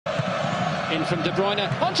In from De Bruyne,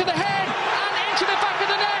 onto the head, and into the back of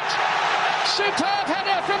the net. Superb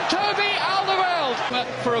header from Toby Alderweireld.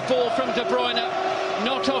 For a ball from De Bruyne,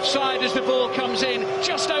 not offside as the ball comes in,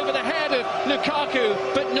 just over the head of Lukaku,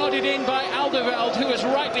 but nodded in by Alderweireld, who was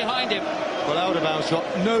right behind him. Well, Alderweireld's got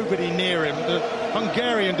nobody near him. The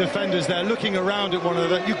Hungarian defenders there looking around at one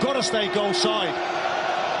another. You've got to stay goal side.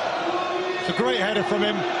 It's a great header from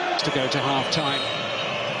him. To go to half-time.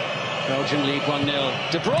 Belgium lead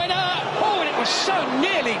 1-0. De Bruyne! Oh, and it was so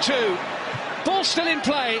nearly two. Ball still in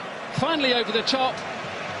play. Finally over the top.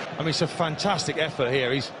 I mean, it's a fantastic effort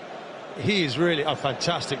here. He is really a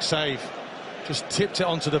fantastic save. Just tipped it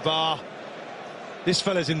onto the bar. This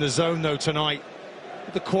fella's in the zone, though, tonight.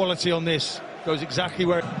 The quality on this goes exactly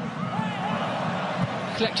where...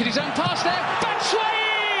 Collected his own pass there.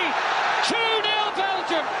 Batshuayi! 2-0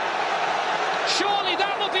 Belgium. Surely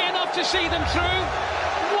that will be enough to see them through.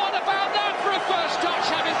 What about that for a first touch,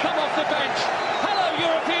 having come off the bench? Hello,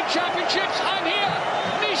 European Championships, I'm here.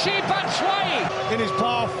 Michy Batshuayi. In his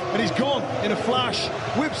path, and he's gone in a flash.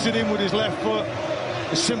 Whips it in with his left foot.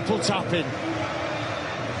 A simple tap-in.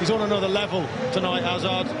 He's on another level tonight,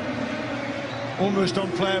 Hazard. Almost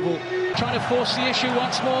unplayable. Trying to force the issue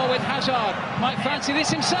once more with Hazard. Might fancy this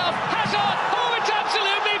himself. Hazard! Oh, it's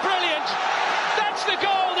absolutely brilliant! That's the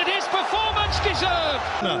goal that his performance deserved.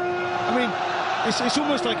 No, I mean, it's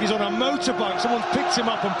almost like he's on a motorbike. Someone's picked him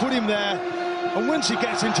up and put him there. And once he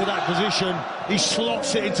gets into that position, he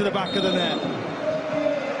slots it into the back of the net.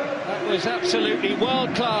 That was absolutely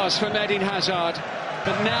world-class from Eden Hazard.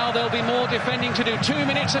 But now there'll be more defending to do. 2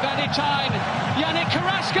 minutes of added time. Yannick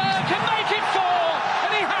Carrasco can make it 4,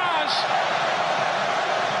 and he has.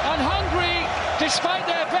 And Hungary, despite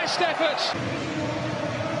their best efforts.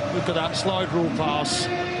 Look at that slide rule pass.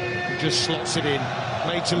 He just slots it in.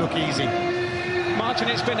 Made to look easy. Martin,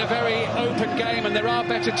 it's been a very open game, and there are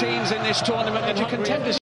better teams in this tournament than contenders.